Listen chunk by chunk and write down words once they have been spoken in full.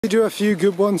You do a few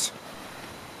good ones.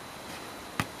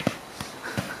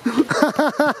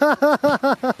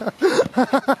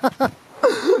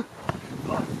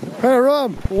 Hey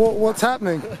Rob, what's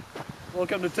happening?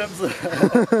 Welcome to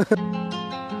TIMSA.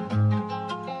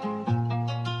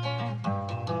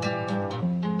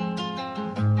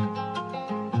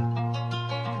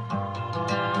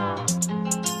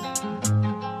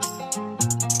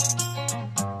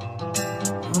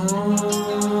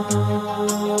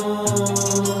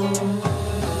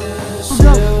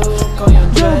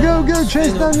 Go,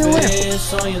 chase down your lip.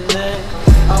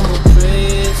 I'm a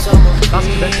prince, I'm a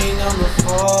king, I'm the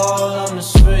fall, I'm the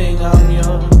spring, I'm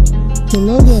your So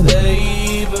Logan,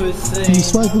 favorite thing. are you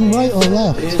swiping right or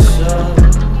left? It's a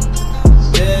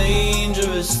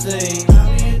dangerous thing.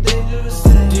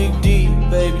 Dig deep,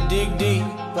 baby, dig deep.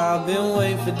 I've been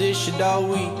waiting for this shit all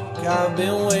week. I've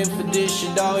been waiting for this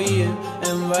shit all year.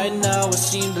 And right now it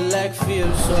seems to lack fear,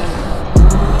 so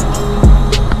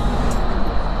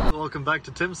Welcome back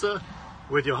to TIMSA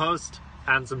with your host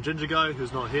and some ginger guy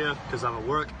who's not here because I'm at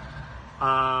work.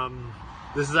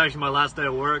 This is actually my last day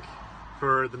of work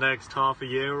for the next half a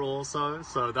year or so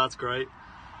that's great.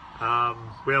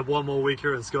 We have one more week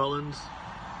here in Scotland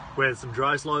with some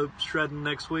dry slope shredding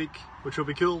next week, which will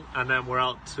be cool, and then we're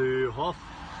out to Hoff,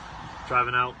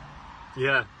 driving out,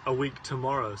 yeah, a week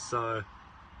tomorrow, so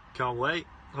can't wait.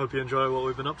 Hope you enjoy what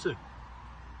we've been up to.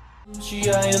 she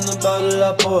eyeing the bottle,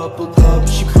 I pour up a cup.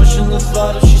 She pushing the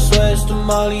throttle, she swears to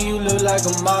Molly. You look like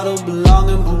a model, belong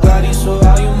in Bugatti. So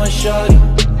are you my shawty?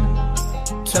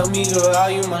 Tell me girl, are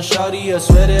you my shawty? I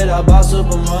swear that I boss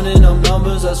up, I'm running up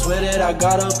numbers. I swear that I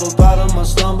got up out of my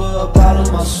slumber, up out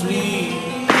of my sleep.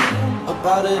 Up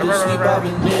out of the sleep I've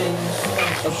been in,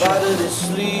 up out of the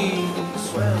sleep.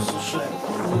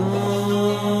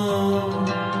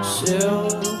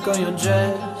 Silk on your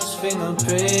dress,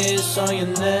 fingerprints on your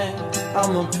neck.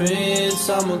 I'm a prince,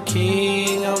 I'm a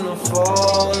king, I'm the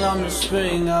fall, I'm the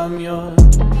spring, I'm your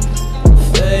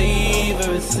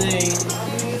favorite thing.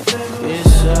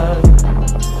 It's a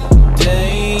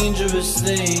dangerous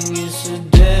thing, it's a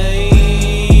dangerous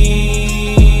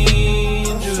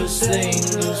thing,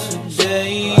 it's a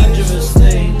dangerous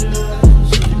thing.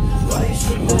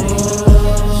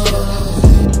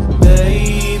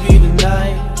 Baby,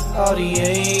 tonight all the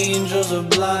angels are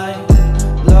blind.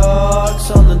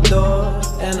 Locks on the door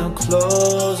and her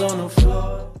clothes on the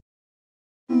floor.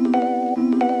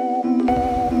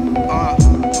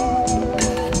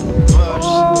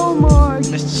 Oh my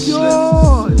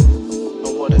god!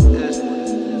 Know what it is.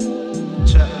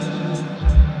 Check.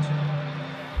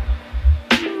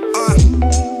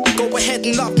 Go ahead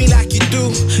and love me like you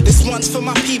do. This one's for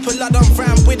my people I done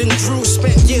ran with and grew.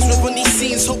 Spent years with on these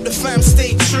scenes, hope the fam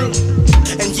stay true.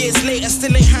 And years later,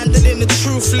 still ain't handling the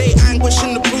truth. Late anguish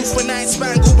in the booth when I ain't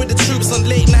spangled with the troops on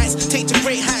late nights. Take to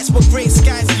great heights where great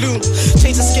skies loom.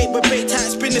 Chase escape with bait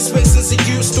ties. Been this way since a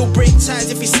youth. Still break ties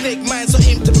if you snake minds or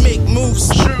aim to make moves.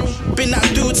 Been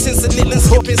that dude since a little and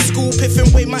skipping school.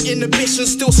 Piffing away my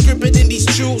inhibitions. Still scribbled in these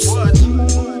jewels.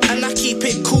 And I keep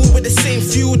it cool with the same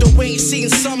view. The way ain't seen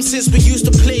some since we used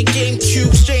to play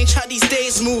GameCube. Strange how these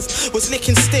days move. Was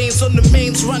licking stains on the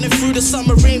mains. Running through the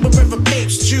summer rain wherever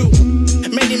babes due.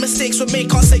 Many mistakes we made,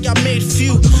 can't say I made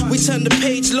few. We turn the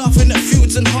page, laughing at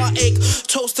feuds and heartache.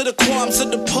 Toast to the qualms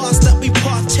of the past that we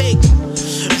partake.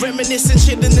 Reminiscing,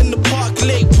 chilling in the park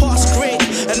lake. Past great,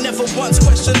 and never once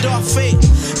questioned our fate.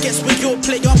 Guess we all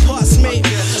play our parts, mate.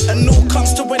 And all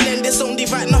comes to an end, it's only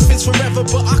right, nothing's forever.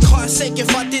 But I can't say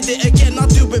if I did it again,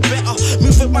 I'll do it better.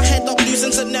 Moving my head up,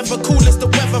 losing to never cool as the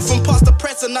weather. From past to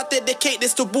present, I dedicate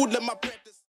this to all of my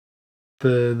brothers.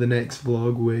 For the next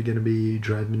vlog, we're going to be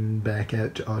driving back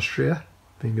out to Austria,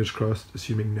 fingers crossed,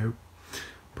 assuming no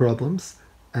problems,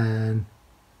 and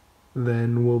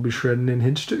then we'll be shredding in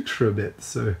Hinchsticks for a bit,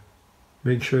 so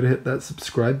make sure to hit that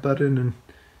subscribe button and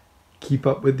keep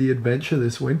up with the adventure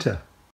this winter.